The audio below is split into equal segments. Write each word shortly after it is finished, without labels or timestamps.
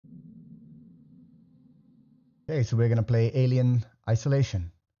Okay, so we're gonna play Alien Isolation.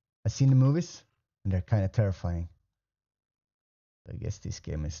 I've seen the movies, and they're kind of terrifying. I guess this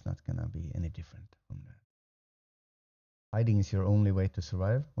game is not gonna be any different from that. Hiding is your only way to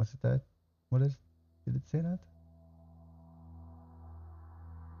survive. Was it that? What is? Did it say that?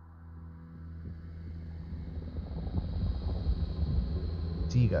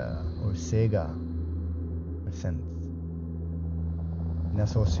 Sega presents in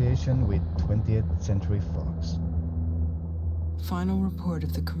association with 20th Century Fox. Final report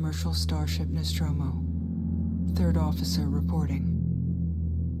of the commercial starship Nostromo. Third officer reporting.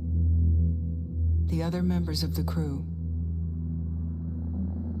 The other members of the crew: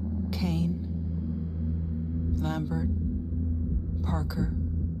 Kane, Lambert, Parker,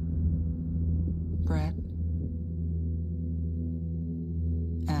 Brett,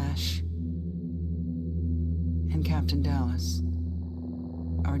 Ash, and Captain Dallas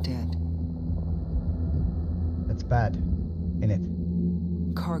are dead. That's bad, isn't it?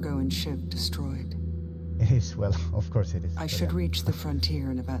 Cargo and ship destroyed. It is, well, of course it is. I should reach the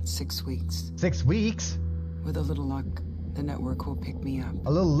frontier in about 6 weeks. 6 weeks? With a little luck, the network will pick me up.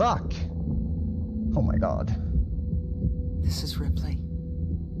 A little luck? Oh my god. This is Ripley.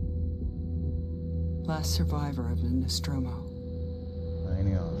 Last survivor of the Nostromo.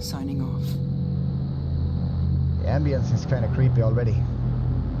 Signing off. The ambience is kind of creepy already.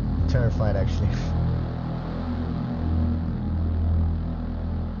 I'm terrified, actually.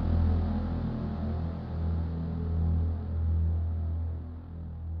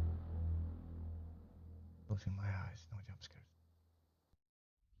 Closing my eyes, no jump scares.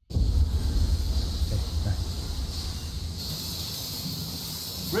 Okay, nice.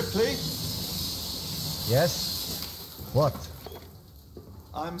 Ripley? Yes? What?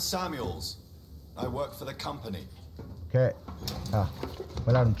 I'm Samuels. I work for the company. Okay. Well,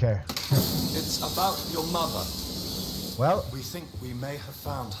 I don't care. It's about your mother. Well, we think we may have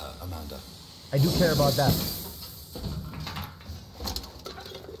found her, Amanda. I do care about that.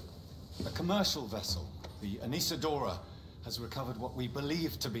 A commercial vessel, the Anesidora, has recovered what we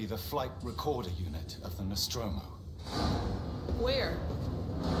believe to be the flight recorder unit of the Nostromo. Where?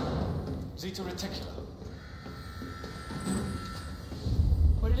 Zeta Reticula.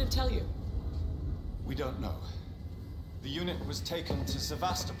 What did it tell you? We don't know. The unit was taken to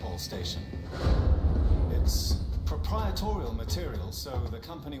Sevastopol station. It's proprietorial material, so the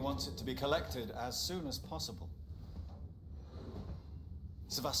company wants it to be collected as soon as possible.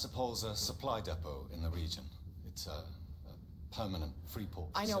 Sevastopol's a supply depot in the region. It's a permanent free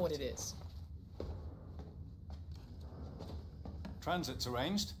port facility. I know what it is. Transit's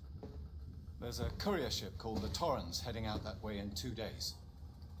arranged. There's a courier ship called the Torrens heading out that way in 2 days.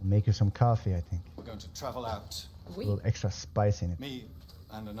 I'll make you some coffee, I think. We're going to travel out. A little extra spice in it. Me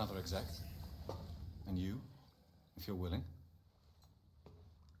and another exec. And you, if you're willing.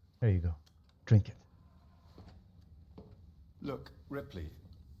 There you go. Drink it. Look, Ripley.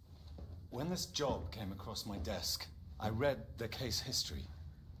 When this job came across my desk, I read the case history.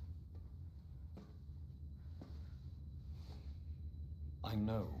 I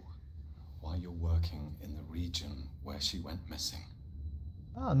know why you're working in the region where she went missing.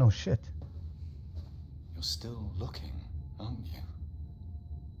 Oh, no shit. You're still looking, aren't you?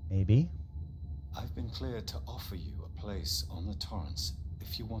 Maybe. I've been cleared to offer you a place on the Torrens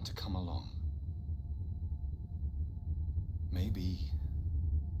if you want to come along. Maybe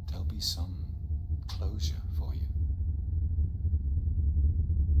there'll be some closure for you.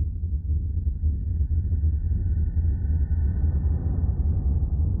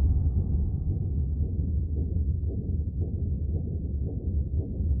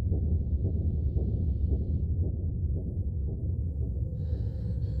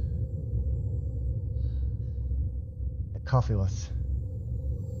 Coffee was.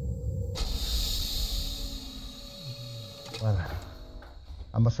 Well,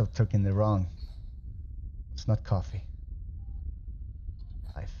 I must have taken it wrong. It's not coffee.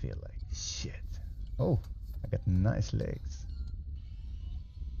 I feel like shit. Oh, I got nice legs.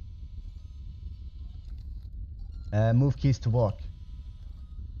 Move keys to walk.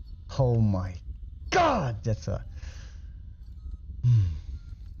 Oh my god, that's a...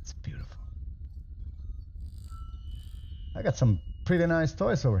 It's beautiful. I got some pretty nice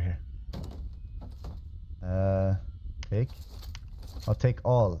toys over here. Take. I'll take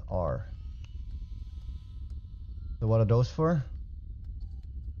all R. So what are those for?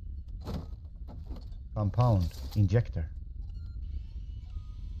 Compound. Injector.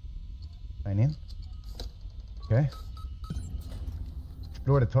 Sign in. Okay.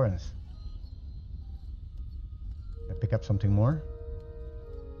 Explore the Torrens. Can I pick up something more?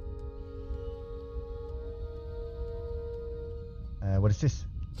 What is this?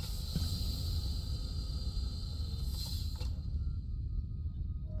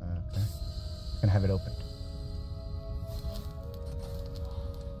 Okay. Gonna have it opened.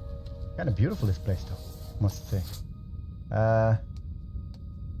 Kind of beautiful this place though, must say. I'll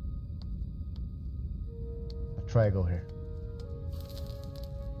try to go here.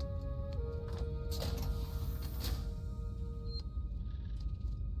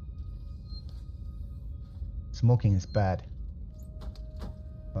 Smoking is bad.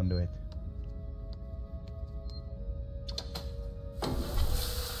 Don't do it.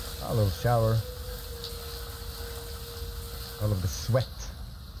 A little shower. All of the sweat.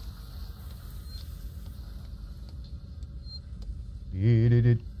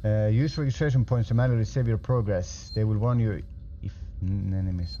 Use registration points to manually save your progress. They will warn you if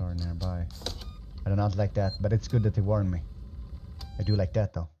enemies are nearby. I do not like that, but it's good that they warn me. I do like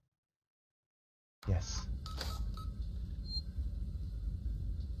that though. Yes.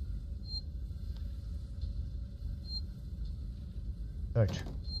 Search.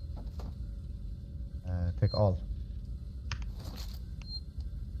 Take all.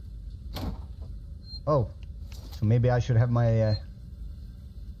 Oh, so maybe I should have my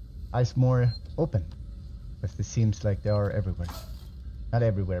eyes more open, because it seems like they are everywhere. Not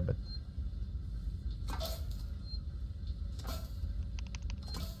everywhere, but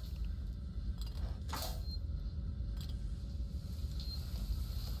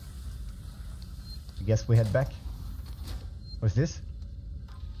I guess we head back. What's this?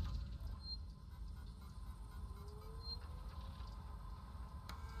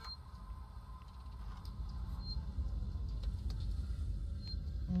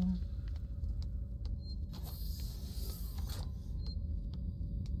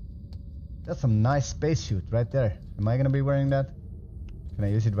 That's some nice spacesuit right there. Am I gonna be wearing that? Can I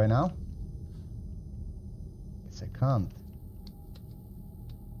use it right now? Guess I can't.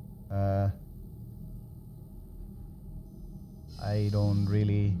 I don't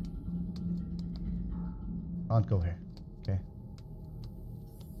really... Can't go here. Okay.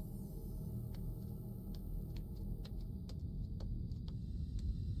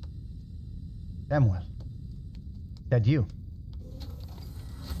 Samuel. Is that you?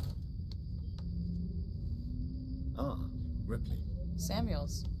 Ah, Ripley.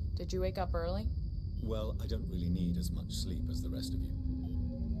 Samuels, did you wake up early? Well, I don't really need as much sleep as the rest of you.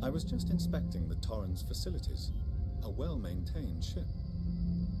 I was just inspecting the Torrens facilities. A well-maintained ship.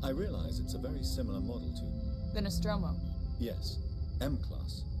 I realize it's a very similar model to... The Nostromo. Yes,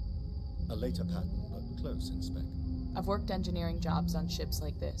 M-Class. A later pattern, but close in spec. I've worked engineering jobs on ships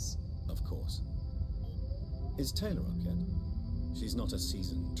like this. Of course. Is Taylor up yet? She's not a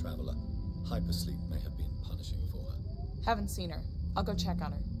seasoned traveler. Hypersleep may have been punishing for her. Haven't seen her. I'll go check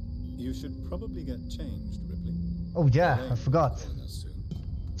on her. You should probably get changed, Ripley. Oh yeah, Elaine I forgot. will be calling us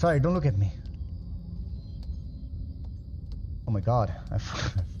soon. Sorry, don't look at me. Oh my god, I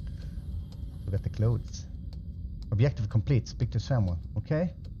forgot the clothes. Objective complete, speak to Samuel.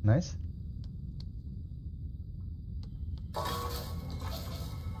 Okay, nice.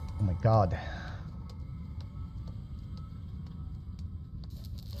 Oh my god.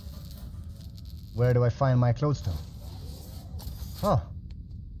 Where do I find my clothes though? Oh.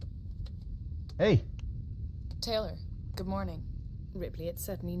 Hey. Taylor, good morning. Ripley, it's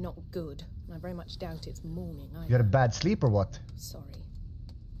certainly not good. I very much doubt it's morning either. You had a bad sleep or what? Sorry.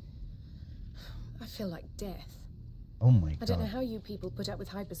 I feel like death. Oh my god. I don't know how you people put up with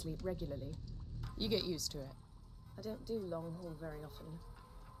hypersleep regularly. You get used to it. I don't do long haul very often.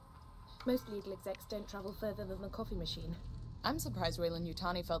 Most legal execs don't travel further than the coffee machine. I'm surprised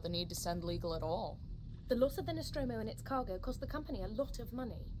Weyland-Yutani felt the need to send legal at all. The loss of the Nostromo and its cargo cost the company a lot of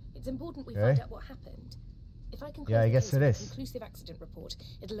money. It's important we Okay. find out what happened. If I can Yeah, I close the guess case it with a is. conclusive accident report,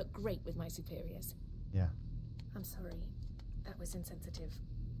 it'll look great with my superiors. Yeah. I'm sorry. That was insensitive.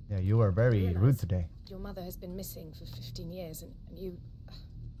 Yeah, you were very Realize rude today. Your mother has been missing for 15 years, and you...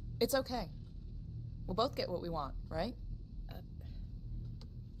 It's okay. We'll both get what we want, right?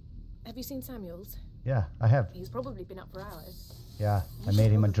 Have you seen Samuels? Yeah, I have. He's probably been up for hours. Yeah, You I should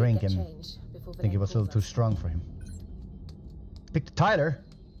made him a probably drink get and changed before I think it Villain was a little calls too us. strong for him. Speak to Tyler.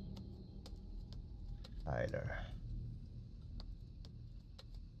 Tyler.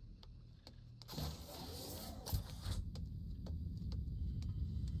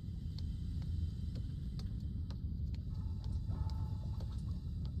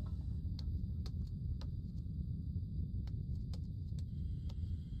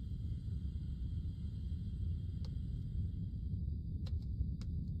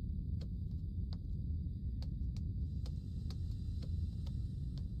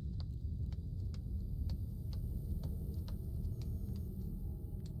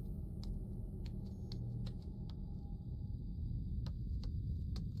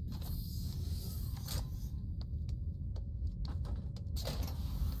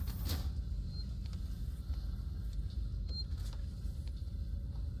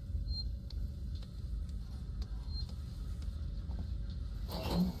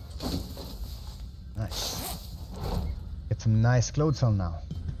 some nice clothes on now.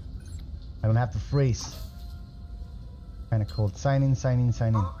 I don't have to freeze. Kinda cold. Sign in, sign in, sign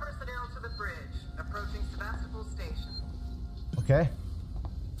in. All personnel to the bridge. Approaching Sebastopol Station. Okay.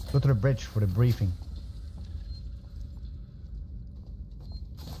 Go to the bridge for the briefing.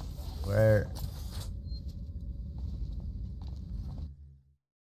 Where?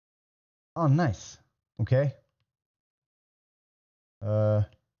 Oh, nice. Okay. So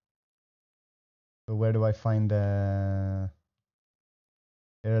where do I find the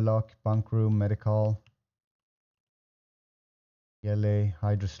airlock, bunk room, medical, ELA,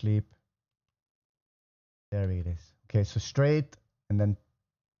 hydrosleep? There it is. Okay, so straight and then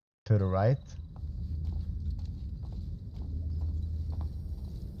to the right.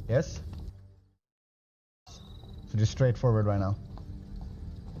 Yes? So just straight forward right now.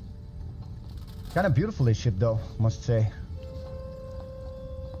 Kind of beautiful this ship though, must say.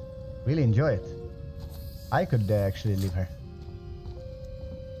 Really enjoy it. I could actually leave her.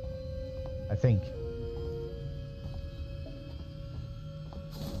 I think.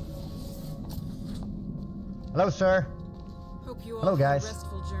 Hello, sir. Hope you all Hello, guys. had a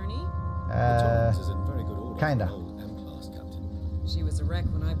restful journey. Tolerance is in very good order. kinda. for an old M-class captain. She was a wreck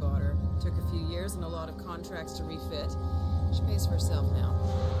when I bought her. Took a few years and a lot of contracts to refit. She pays for herself now.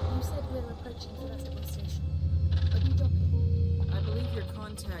 You said we were approaching Sebastopol Station. Are you docking? I believe your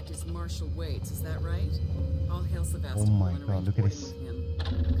contact is Marshal Waits, is that right? I'll hail Sebastopol Oh my and God, arrange look at boarding this. with him.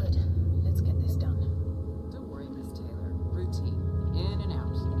 Good. Let's get this done. Don't worry, Miss Taylor. Routine. In and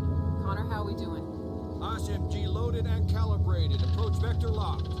out. Connor, how we doing? SMG loaded and calibrated. Approach vector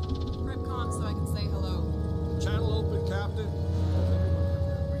locked. Prep comm so I can say hello. Channel open, Captain.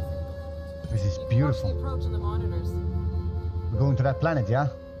 This is You can watch the beautiful. approach on the monitors. We're going to that planet, yeah?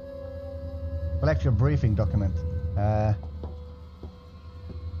 Collect your briefing document.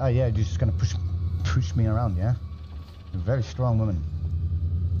 Oh yeah, you're just gonna push me around, yeah? You're a very strong woman.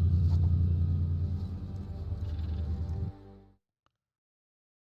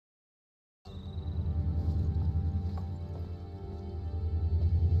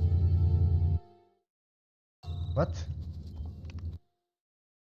 What?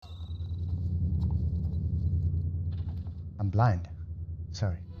 I'm blind.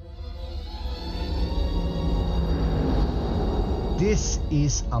 Sorry. This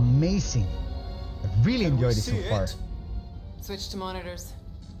is amazing. I really Can we enjoyed it see so far. it? Switch to monitors.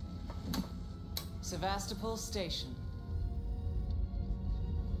 Sevastopol Station.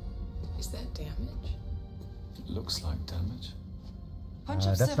 Is that damage? It looks like damage. Punch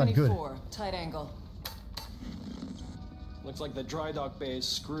up that's not good. 74. Tight angle. Looks like the dry dock bay is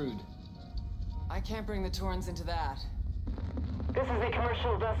screwed. I can't bring the Torrens into that. This is the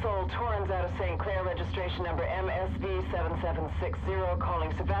commercial vessel Torrens out of St. Clair, registration number MSV7760,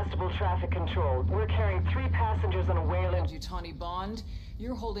 calling Sebastopol Traffic Control. We're carrying 3 passengers on a Wayland. Yutani Bond,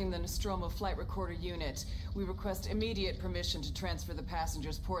 you're holding the Nostromo flight recorder unit. We request immediate permission to transfer the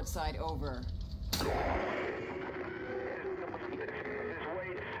passengers port side over. This Waits,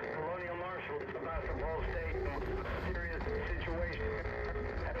 Colonial Marshal, Sebastopol Station. Serious situation.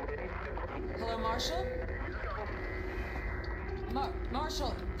 Hello, Marshal?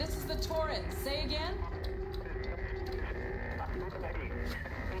 Marshal, this is the Torrens. Say again?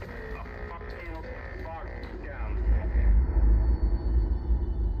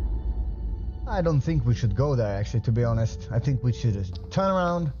 I don't think we should go there, actually, to be honest. I think we should just turn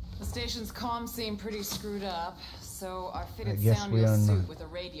around. The station's comms seem pretty screwed up, so I fitted guess sound we your are suit not. with a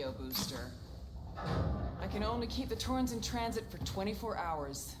radio booster. I can only keep the Torrens in transit for 24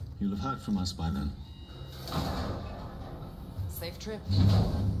 hours. You'll have heard from us by then. Safe trip.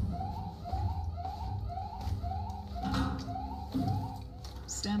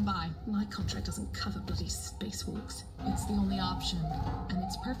 Stand by. My contract doesn't cover bloody spacewalks. It's the only option, and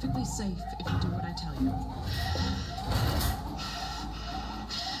it's perfectly safe if you do what I tell you.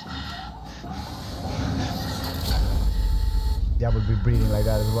 Yeah, I would be breathing like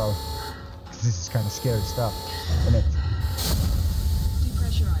that as well. 'Cause this is kind of scary stuff, isn't it?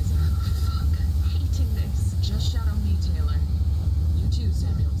 Depressurizer. Fuck. Hating this. Just shadow me, Taylor. You too,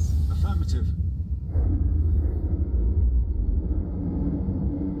 Samuels. Affirmative.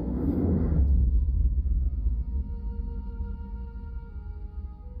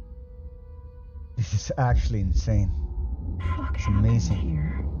 This is actually insane. It's amazing.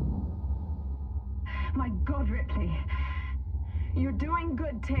 Here. My God, Ripley. You're doing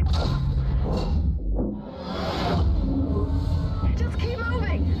good, Tim. Just keep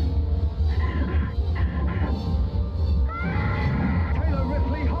moving. Taylor,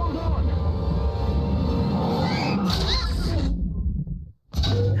 Ripley, hold on.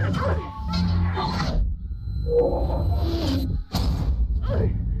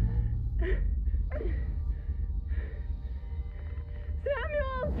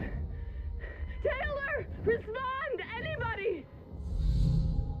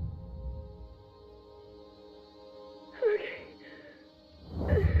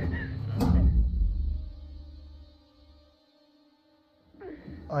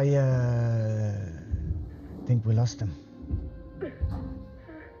 I think we lost him.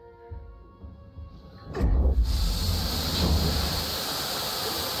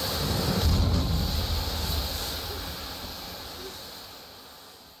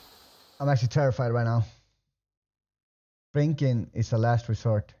 I'm actually terrified right now. Drinking is a last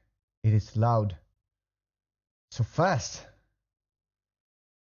resort. It is loud. So fast.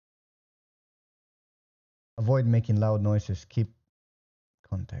 Avoid making loud noises. Keep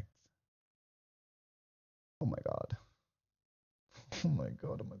contacts. Oh my god. Oh my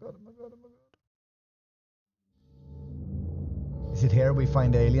god, oh my god, oh my god, oh my god. Is it here we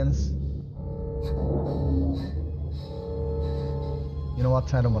find the aliens? You know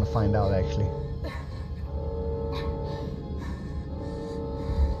what? I don't want to find out actually.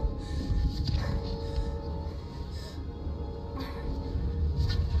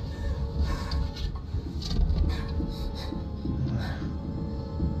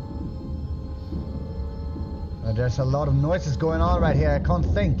 There's a lot of noises going on right here. I can't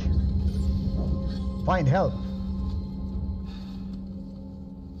think. Find help.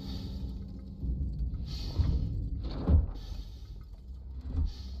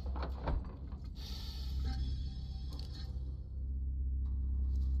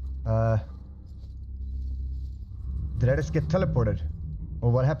 Did I just get teleported? Or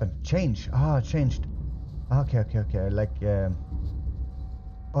what happened? Change. Ah, it changed. Okay. Like,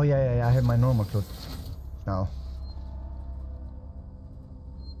 oh yeah. I have my normal clothes now.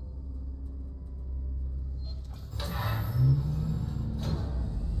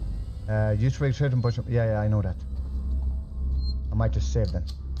 Use registration push. Yeah, I know that. I might just save then.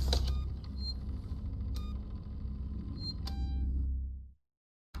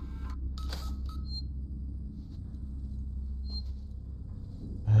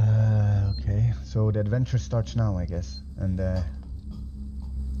 Okay, so the adventure starts now, I guess, and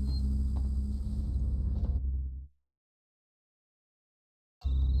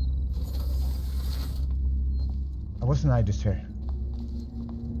wasn't I just here?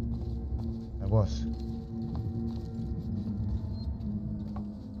 I was.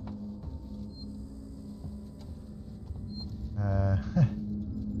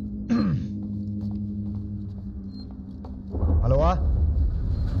 Hello?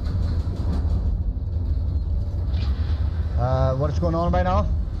 What's going on right now?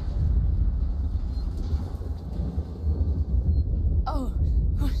 Oh.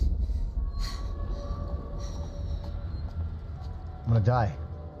 I'm gonna die.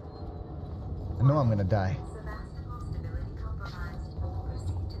 I know I'm gonna die. Sevastopol stability compromised.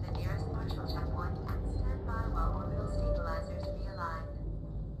 Proceed to the nearest partial checkpoint and stand by while orbital stabilizers realign.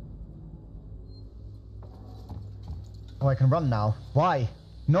 Oh, I can run now. Why?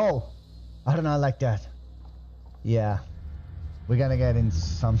 No! I don't know, like that. Yeah. We're gonna get in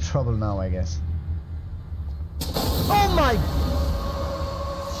some trouble now, I guess. Oh my!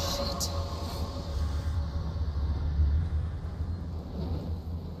 Shit.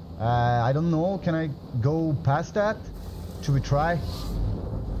 I don't know. Can I go past that? Should we try?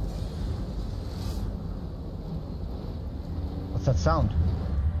 What's that sound?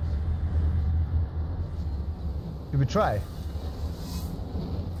 Should we try?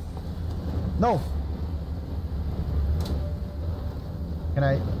 No! Can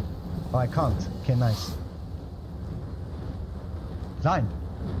I? Oh, I can't. Okay, nice. Climb.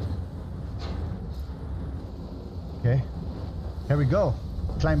 Okay. Here we go.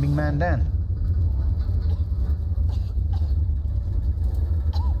 Climbing man Dan.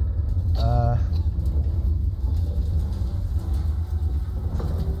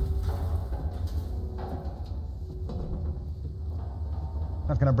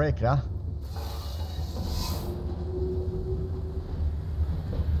 Not gonna break, yeah?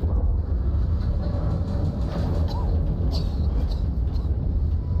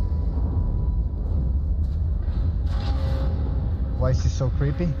 Why is this so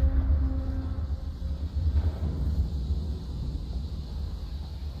creepy?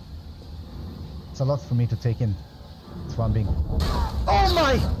 It's a lot for me to take in. That's why I'm being... Oh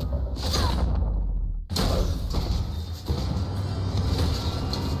my!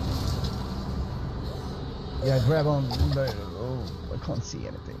 Yeah, grab on... Oh, I can't see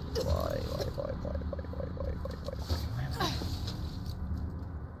anything. Why?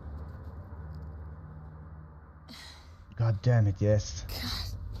 God damn it, yes.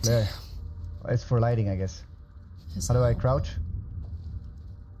 God There. It's for lighting, I guess. How do I crouch?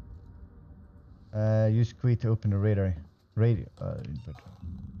 Use Q to open the radar. Radio. Input.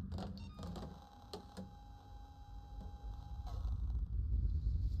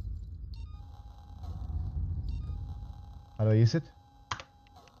 How do I use it?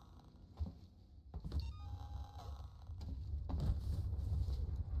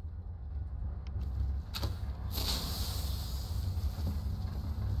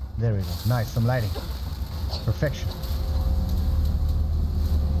 There we go. Nice, some lighting. Perfection.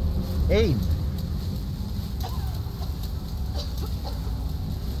 Aim!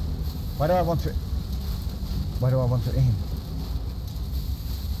 Why do I want to aim?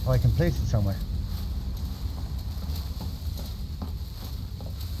 Oh, I can place it somewhere.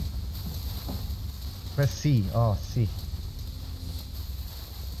 Press C. Oh, C.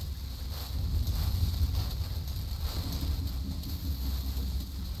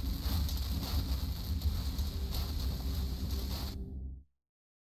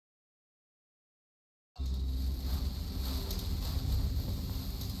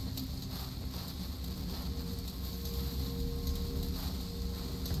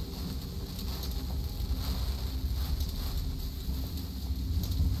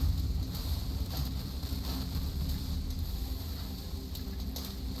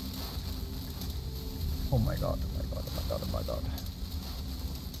 Oh my god, oh my god, oh my god, oh my god.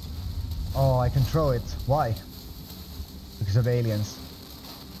 Oh, I can throw it. Why? Because of aliens.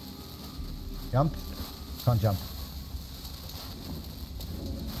 Jump? Can't jump.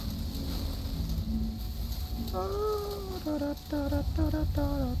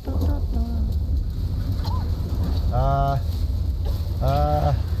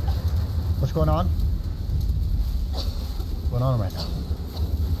 What's going on? What's going on right now?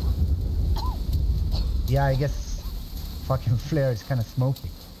 Yeah, I guess fucking flare is kind of smoky.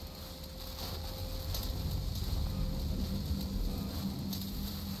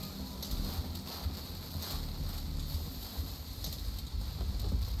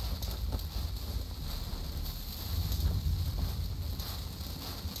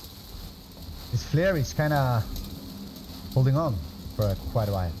 This flare is kind of holding on for quite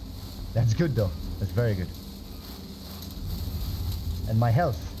a while. That's good though. That's very good. And my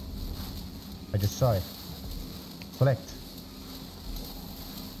health. I just saw it. Collect.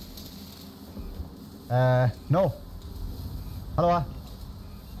 No. Hello.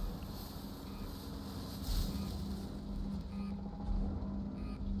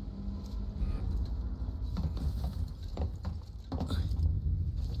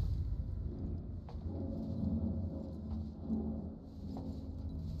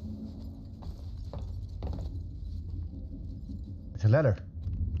 It's a ladder.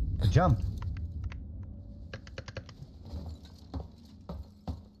 A jump.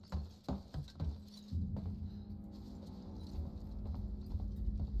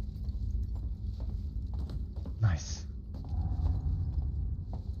 Nice.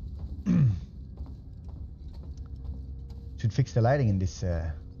 Should fix the lighting in this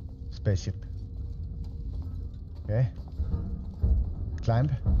spaceship. Okay. Climb.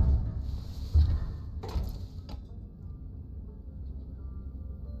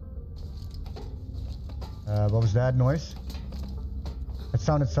 What was that noise? It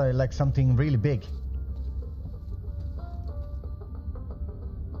sounded like something really big.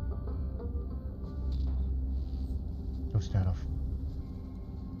 Close that off.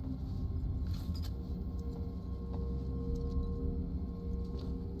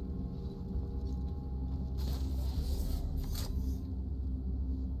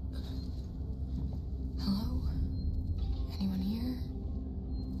 Hello? Anyone here?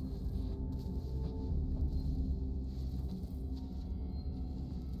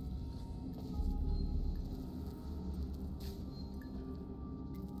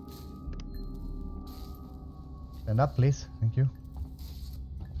 Stand up, please. Thank you.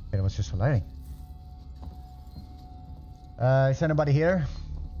 Okay, it was just for lighting. Is anybody here?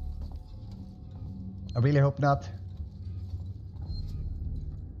 I really hope not.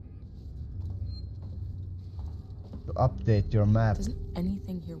 To update your map. Doesn't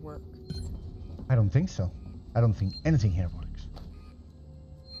anything here work? I don't think so. I don't think anything here works.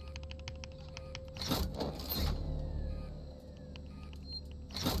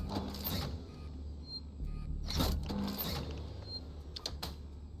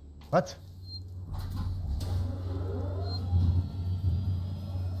 What?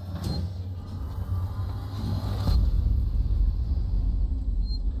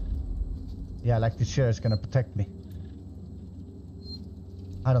 Yeah, like the chair is gonna protect me.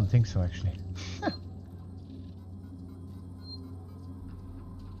 I don't think so, actually.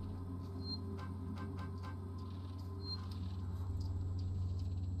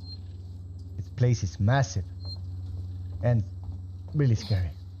 This place is massive and really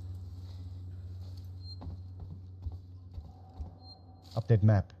scary. Update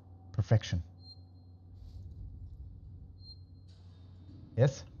map. Perfection.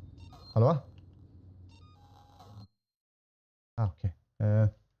 Yes? Hello? Ah, okay.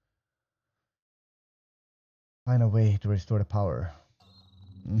 Find a way to restore the power.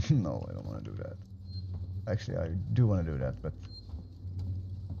 No, I don't want to do that. Actually, I do want to do that, but...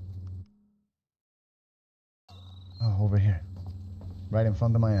 Oh, over here. Right in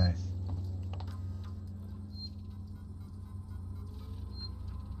front of my eyes.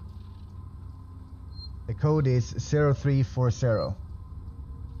 The code is 0340.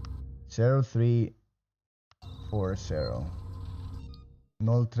 0340. 0340.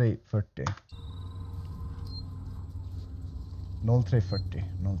 0340. 0340.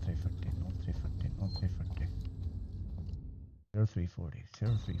 0340. 0340. 0340.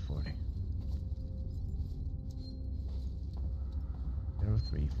 0340.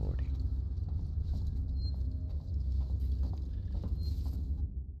 0340.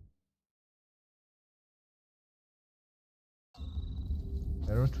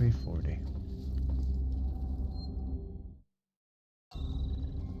 Zero 340.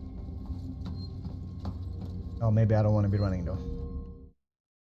 Oh, maybe I don't want to be running though.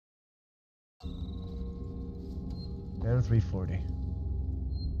 0340.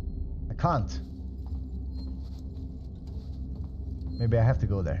 I can't. Maybe I have to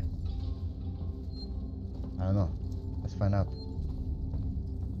go there. I don't know. Let's find out.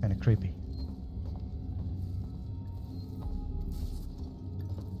 Kinda creepy.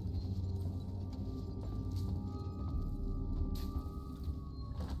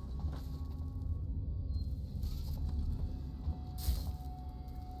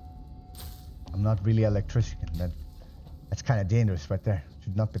 I'm not really an electrician. That's kind of dangerous right there.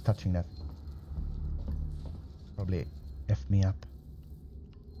 Should not be touching that. Probably F me up.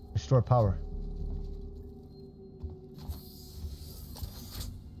 Restore power.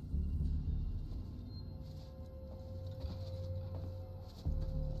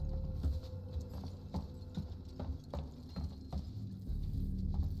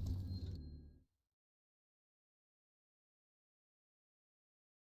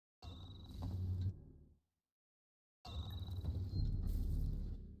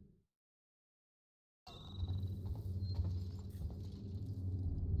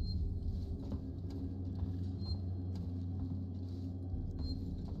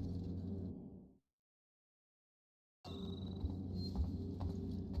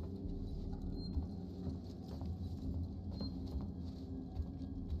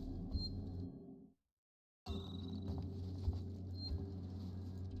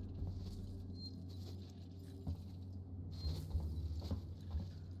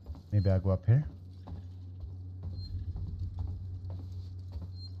 Maybe I'll go up here.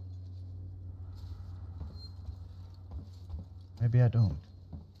 Maybe I don't.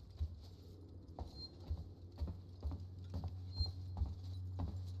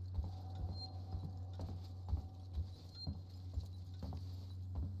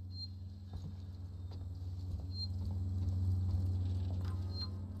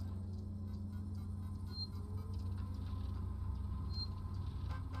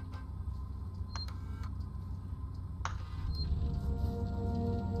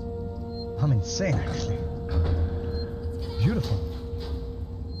 I'm insane, actually. Beautiful.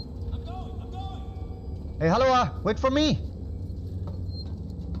 I'm going. Hey, hello, wait for me.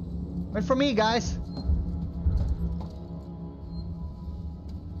 Wait for me, guys.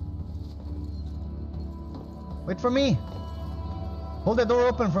 Wait for me. Hold the door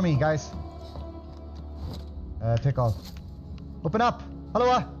open for me, guys. Take off. Open up.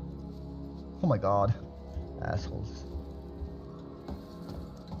 Hello, Oh my god. Assholes.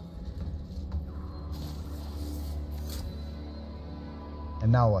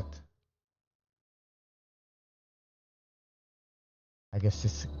 And now what? I guess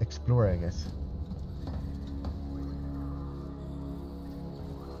just explore, I guess.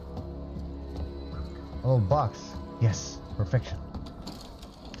 Oh, box. Yes, perfection.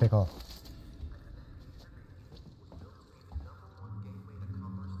 Take off.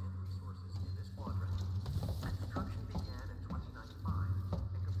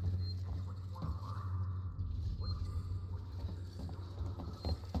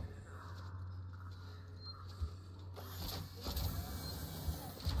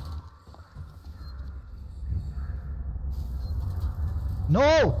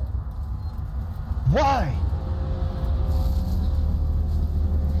 No! Why?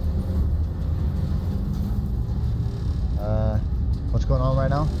 What's going on right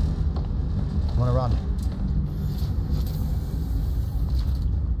now? I wanna run.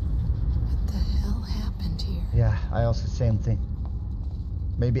 What the hell happened here? Yeah, I also same thing.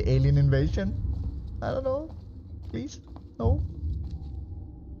 Maybe alien invasion? I don't know. Please? No?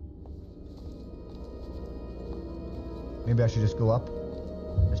 Maybe I should just go up?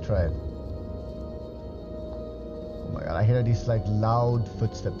 Let's try it. Oh my god, I hear these like loud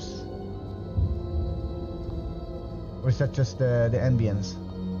footsteps. Or is that just the ambience?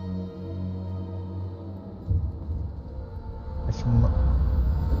 It's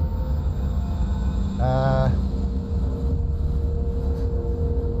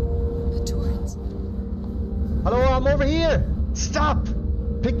Torrance. Hello, I'm over here! Stop!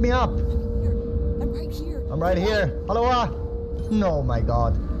 Pick me up! I'm right here. I'm right here. Hello? No, my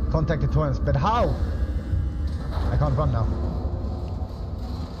god. Contact the Torrance, but how? I can't run now.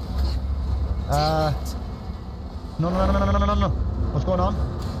 No. What's going on?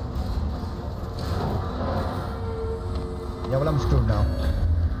 Yeah, well, I'm screwed now.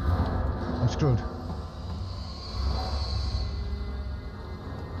 I'm screwed.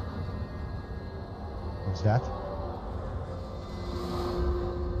 What's that?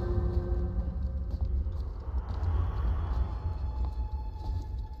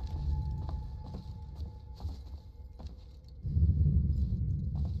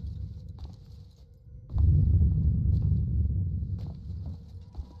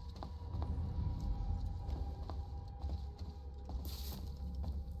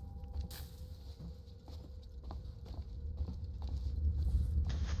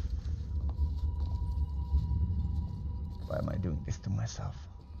 Why am I doing this to myself?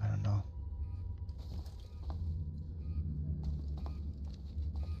 I don't know.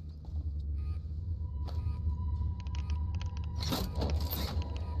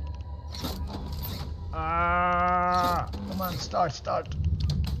 Come on, start.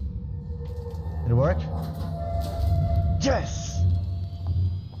 Did it work? Yes!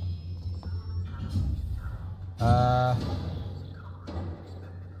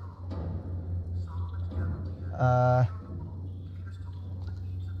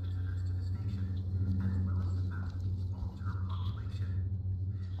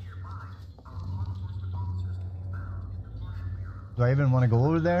 Do I even want to go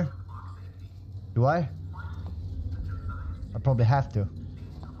over there? Do I? I probably have to.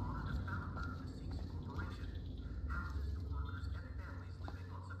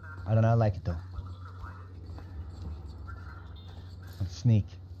 I don't know, I like it though. Let's sneak.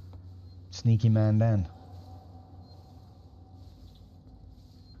 Sneaky man Dan.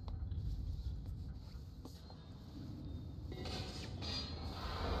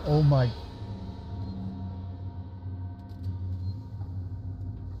 Oh my.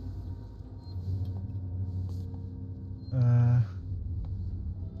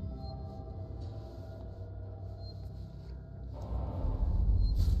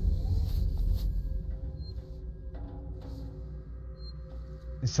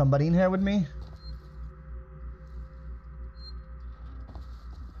 Is somebody in here with me?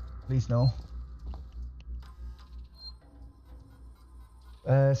 Please no.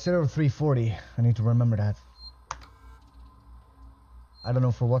 0340. I need to remember that. I don't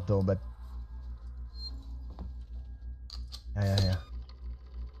know for what though, but yeah.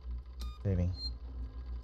 Saving.